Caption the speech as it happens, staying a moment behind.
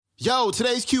Yo,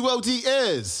 today's QOD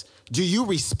is, do you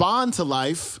respond to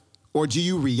life or do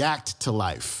you react to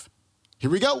life? Here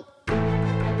we go.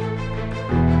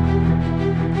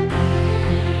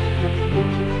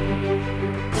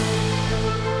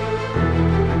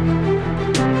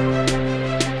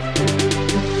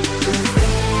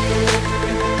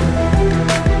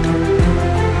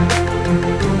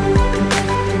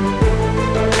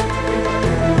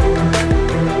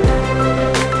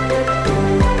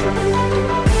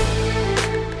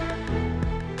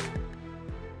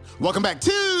 Welcome back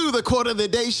to the Quote of the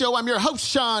Day Show. I'm your host,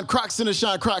 Sean Croxton of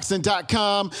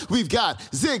SeanCroxton.com. We've got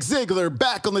Ziglar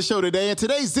back on the show today, and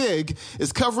today's Zig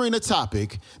is covering a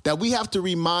topic that we have to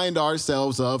remind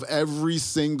ourselves of every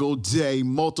single day,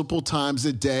 multiple times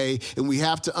a day, and we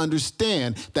have to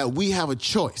understand that we have a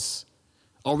choice.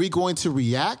 Are we going to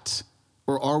react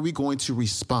or are we going to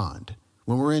respond?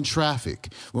 When we're in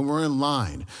traffic, when we're in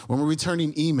line, when we're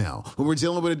returning email, when we're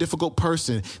dealing with a difficult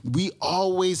person, we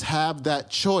always have that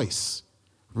choice.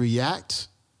 React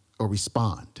or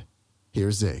respond.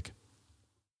 Here's Zig.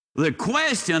 The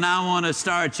question I want to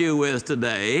start you with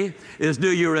today is,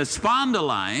 do you respond to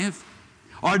life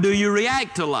or do you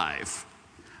react to life?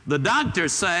 The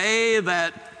doctors say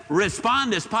that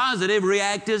respond is positive,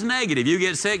 react is negative. You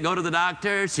get sick, go to the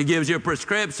doctor. She gives you a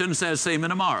prescription, says, see me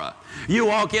tomorrow. You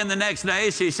walk in the next day,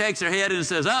 she shakes her head and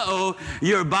says, uh-oh,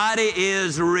 your body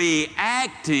is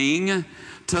reacting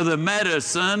to the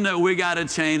medicine. We got to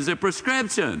change the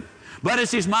prescription. But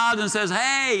if she smiles and says,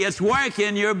 hey, it's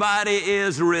working, your body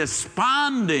is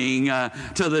responding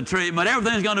to the treatment,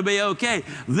 everything's going to be okay,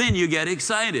 then you get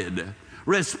excited.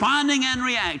 Responding and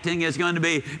reacting is going to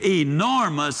be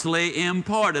enormously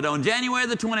important. On January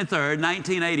the 23rd,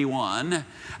 1981,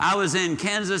 I was in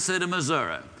Kansas City,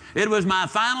 Missouri. It was my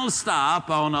final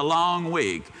stop on a long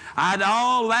week. I'd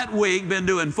all that week been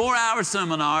doing 4-hour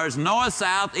seminars, north,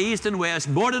 south, east, and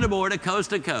west, border to border, coast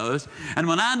to coast. And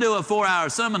when I do a 4-hour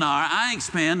seminar, I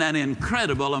expend an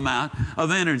incredible amount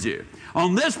of energy.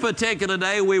 On this particular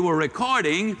day, we were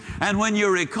recording, and when you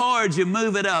record, you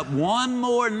move it up one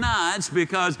more notch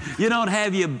because you don't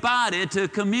have your body to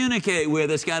communicate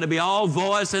with. It's got to be all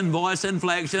voice and voice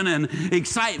inflection and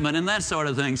excitement and that sort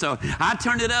of thing. So I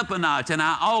turned it up a notch, and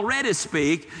I already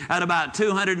speak at about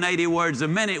 280 words a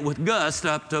minute with gust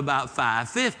up to about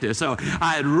 550. So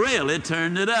I had really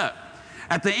turned it up.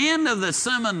 At the end of the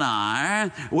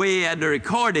seminar, we had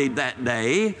recorded that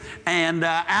day, and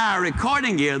our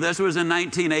recording gear, this was in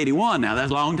 1981, now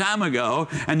that's a long time ago,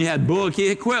 and you had bulky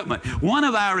equipment. One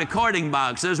of our recording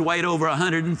boxes weighed over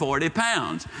 140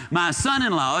 pounds. My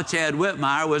son-in-law, Chad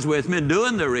Whitmire, was with me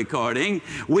doing the recording.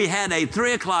 We had a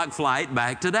 3 o'clock flight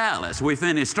back to Dallas. We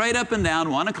finished straight up and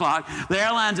down 1 o'clock. The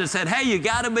airlines had said, hey, you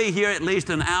got to be here at least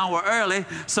an hour early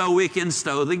so we can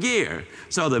stow the gear.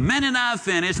 So the minute I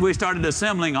finished, we started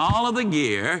assembling all of the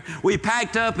gear. We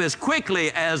packed up as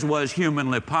quickly as was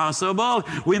humanly possible.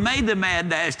 We made the mad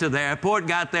dash to the airport,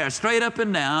 got there straight up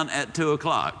and down at 2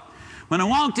 o'clock. When I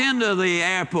walked into the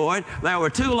airport, there were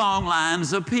 2 long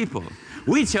lines of people.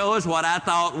 We chose what I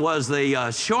thought was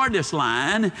the shortest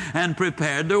line and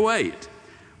prepared to wait.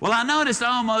 Well, I noticed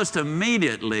almost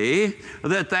immediately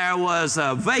that there was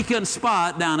a vacant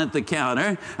spot down at the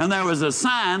counter, and there was a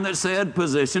sign that said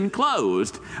position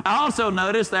closed. I also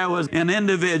noticed there was an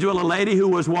individual, a lady, who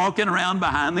was walking around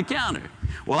behind the counter.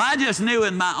 Well, I just knew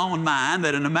in my own mind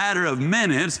that in a matter of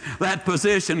minutes, that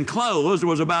position closed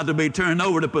was about to be turned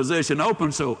over to position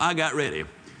open, so I got ready.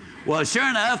 Well, sure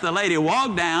enough, the lady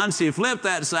walked down, she flipped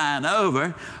that sign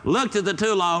over, looked at the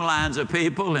 2 long lines of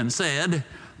people and said,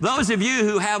 those of you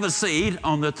who have a seat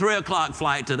on the 3 o'clock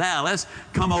flight to Dallas,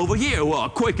 come over here. Well,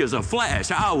 quick as a flash,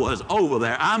 I was over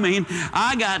there. I mean,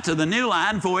 I got to the new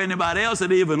line before anybody else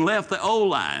had even left the old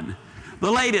line. The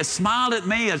lady smiled at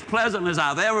me as pleasant as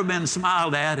I've ever been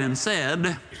smiled at and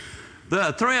said,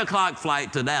 the 3 o'clock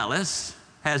flight to Dallas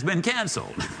has been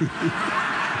canceled.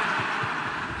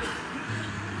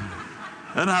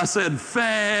 And I said,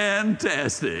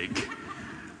 fantastic.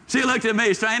 She looked at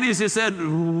me strangely and she said,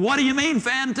 what do you mean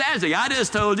fantastic? I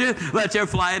just told you that your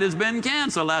flight has been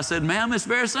canceled. I said, ma'am, it's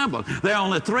very simple. There are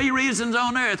only 3 reasons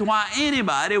on earth why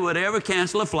anybody would ever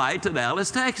cancel a flight to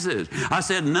Dallas, Texas. I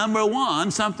said, number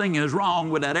 1, something is wrong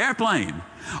with that airplane.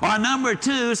 Or number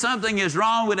 2, something is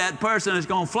wrong with that person that's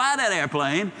going to fly that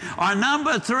airplane. Or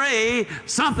number 3,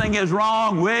 something is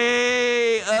wrong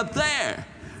way up there.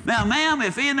 Now, ma'am,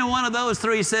 if any one of those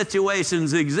 3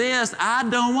 situations exist, I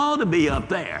don't want to be up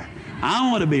there. I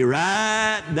want to be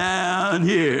right down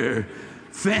here.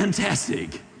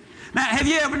 Fantastic. Now, have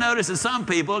you ever noticed that some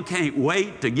people can't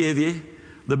wait to give you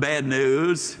the bad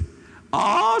news?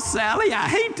 Oh, Sally, I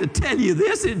hate to tell you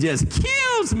this. It just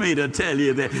kills me to tell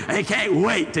you this. I can't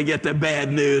wait to get the bad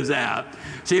news out.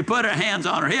 She put her hands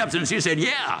on her hips and she said,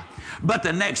 yeah, but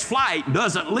the next flight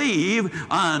doesn't leave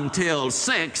until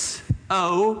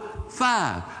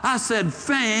 6:05. I said,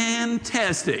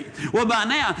 fantastic. Well, by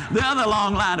now, the other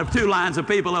long line of 2 lines of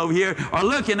people over here are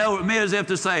looking over at me as if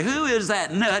to say, who is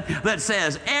that nut that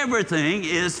says everything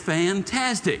is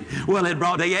fantastic? Well, it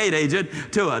brought the gate agent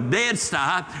to a dead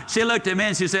stop. She looked at me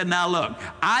and she said, now look,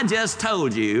 I just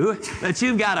told you that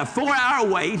you've got a 4-hour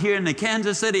wait here in the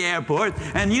Kansas City airport,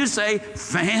 and you say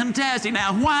fantastic.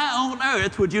 Now, why on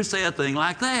earth would you say a thing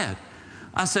like that?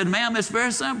 I said, ma'am, it's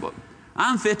very simple.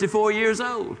 I'm 54 years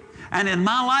old. And in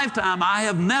my lifetime, I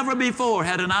have never before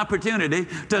had an opportunity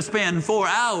to spend 4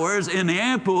 hours in the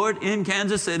airport in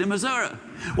Kansas City, Missouri.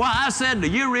 Well, I said, do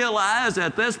you realize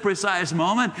at this precise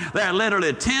moment there are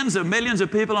literally tens of millions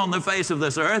of people on the face of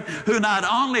this earth who not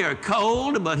only are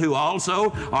cold, but who also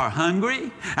are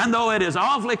hungry? And though it is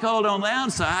awfully cold on the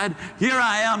outside, here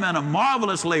I am in a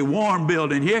marvelously warm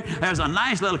building here. There's a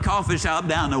nice little coffee shop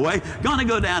down the way. Gonna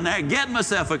go down there, get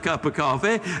myself a cup of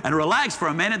coffee, and relax for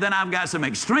a minute. Then I've got some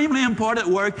extremely important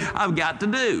work I've got to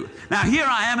do. Now, here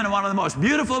I am in one of the most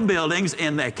beautiful buildings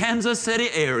in the Kansas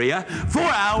City area, 4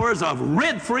 hours of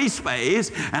rent-free space,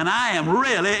 and I am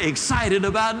really excited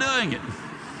about doing it.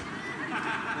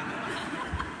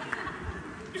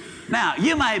 Now,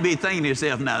 you might be thinking to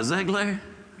yourself, now, Ziglar,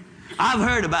 I've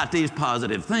heard about these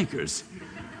positive thinkers,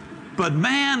 but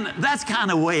man, that's kind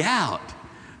of way out.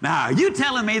 Now, are you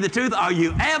telling me the truth? Are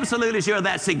you absolutely sure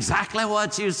that's exactly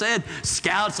what you said?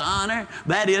 Scout's honor,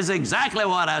 that is exactly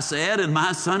what I said, and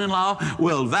my son-in-law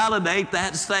will validate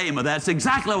that statement. That's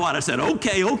exactly what I said.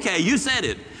 Okay, you said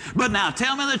it. But now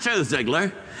tell me the truth,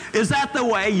 Ziglar. Is that the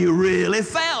way you really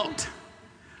felt?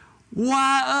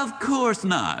 Why, of course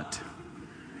not.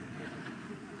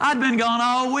 I'd been gone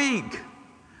all week.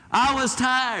 I was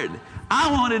tired. I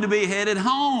wanted to be headed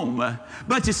home.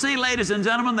 But you see, ladies and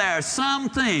gentlemen, there are some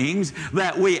things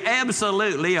that we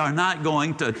absolutely are not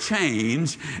going to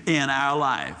change in our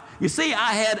life. You see,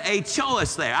 I had a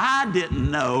choice there. I didn't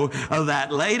know of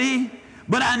that lady,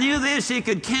 but I knew this: she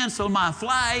could cancel my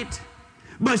flight,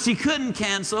 but she couldn't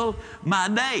cancel my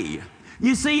day.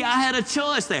 You see, I had a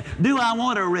choice there. Do I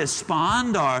want to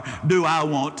respond or do I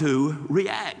want to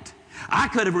react? I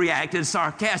could have reacted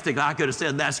sarcastically. I could have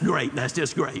said, that's great, that's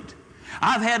just great.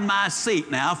 I've had my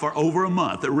seat now for over a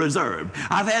month, reserved.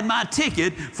 I've had my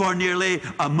ticket for nearly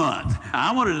a month.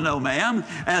 I wanted to know, ma'am,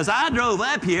 as I drove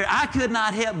up here, I could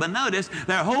not help but notice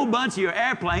there are a whole bunch of your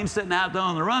airplanes sitting out there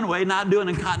on the runway not doing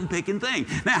a cotton-picking thing.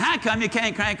 Now, how come you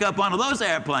can't crank up one of those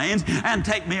airplanes and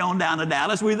take me on down to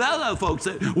Dallas with other folks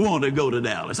that want to go to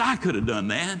Dallas? I could have done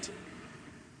that.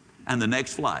 And the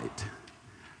next flight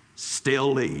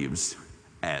still leaves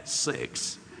at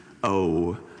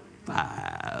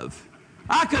 6:05.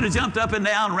 I could have jumped up and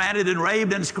down, ranted and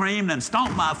raved and screamed and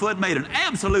stomped my foot, made an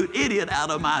absolute idiot out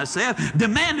of myself,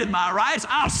 demanded my rights.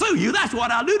 I'll sue you. That's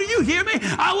what I'll do. Do you hear me?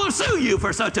 I will sue you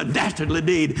for such a dastardly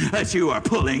deed that you are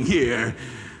pulling here.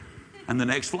 And the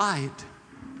next flight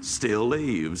still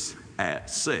leaves at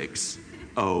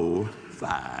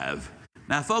 6:05.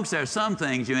 Now, folks, there are some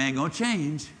things you ain't going to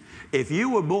change. If you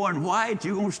were born white,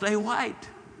 you're going to stay white.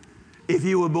 If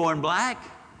you were born black,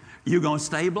 you're going to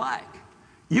stay black.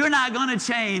 You're not going to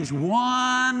change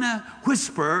one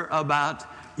whisper about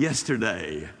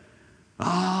yesterday.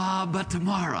 But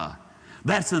tomorrow,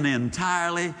 that's an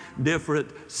entirely different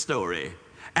story.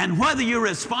 And whether you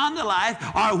respond to life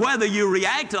or whether you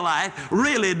react to life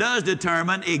really does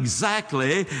determine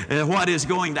exactly what is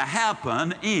going to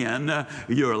happen in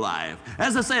your life.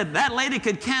 As I said, that lady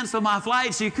could cancel my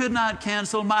flight. She could not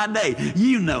cancel my day.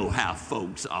 You know how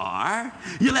folks are.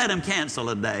 You let them cancel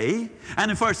a day, and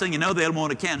the first thing you know, they'll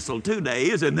want to cancel 2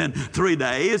 days, and then 3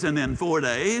 days, and then 4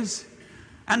 days.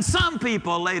 And some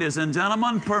people, ladies and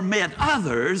gentlemen, permit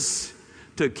others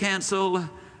to cancel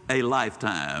a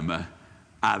lifetime.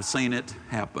 I've seen it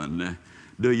happen.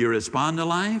 Do you respond to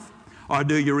life or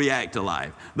do you react to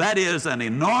life? That is an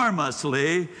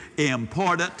enormously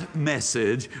important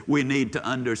message we need to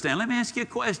understand. Let me ask you a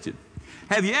question.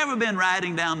 Have you ever been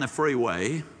riding down the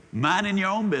freeway, minding your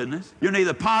own business? You're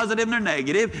neither positive nor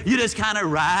negative. You're just kind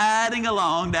of riding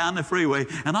along down the freeway,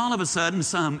 and all of a sudden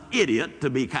some idiot, to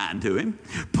be kind to him,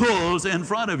 pulls in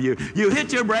front of you. You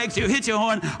hit your brakes, you hit your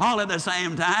horn all at the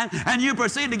same time, and you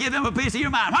proceed to give him a piece of your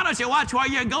mind. Why don't you watch where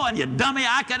you're going, you dummy?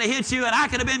 I could have hit you, and I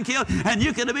could have been killed, and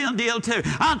you could have been killed too.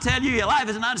 I'll tell you, your life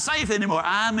is not safe anymore.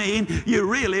 I mean, you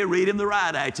really read him the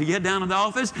riot act. You get down in the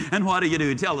office, and what do?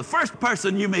 You tell the first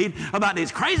person you meet about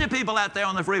these crazy people out there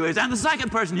on the freeways, and the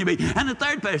second person you meet, and the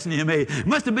third person you meet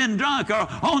must have been drunk or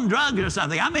on drugs or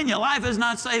something. I mean, your life is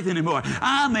not safe anymore.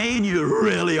 I mean, you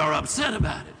really are upset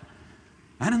about it.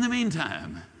 And in the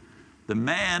meantime, the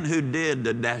man who did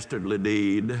the dastardly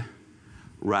deed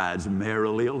rides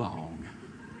merrily along,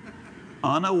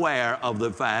 unaware of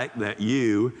the fact that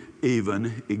you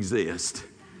even exist.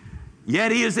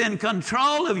 Yet he is in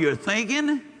control of your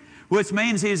thinking, which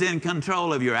means he's in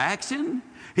control of your action.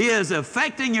 He is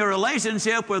affecting your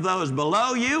relationship with those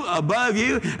below you, above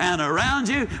you, and around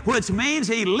you, which means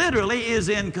he literally is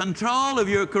in control of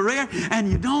your career,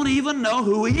 and you don't even know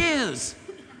who he is.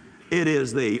 It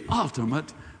is the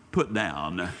ultimate put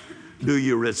down. Do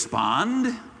you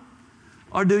respond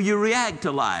or do you react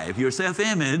to life? Your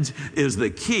self-image is the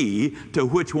key to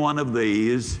which one of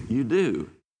these you do.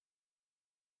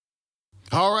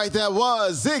 All right, that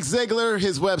was Zig Ziglar.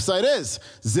 His website is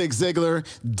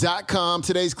zigziglar.com.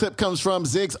 Today's clip comes from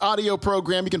Zig's audio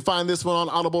program. You can find this one on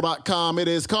audible.com. It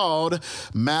is called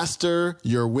Master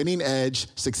Your Winning Edge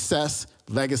Success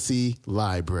Legacy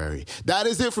Library. That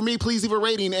is it for me. Please leave a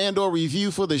rating and or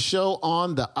review for the show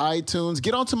on the iTunes.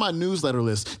 Get onto my newsletter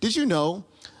list. Did you know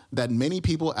that many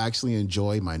people actually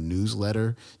enjoy my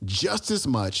newsletter just as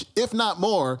much, if not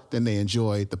more, than they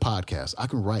enjoy the podcast? I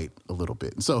can write a little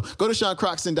bit. So go to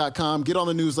SeanCroxton.com, get on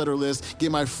the newsletter list, get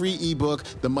my free ebook,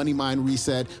 The Money Mind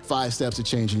Reset, 5 Steps to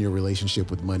Changing Your Relationship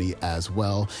with Money as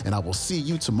well. And I will see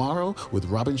you tomorrow with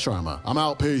Robin Sharma. I'm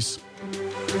out. Peace.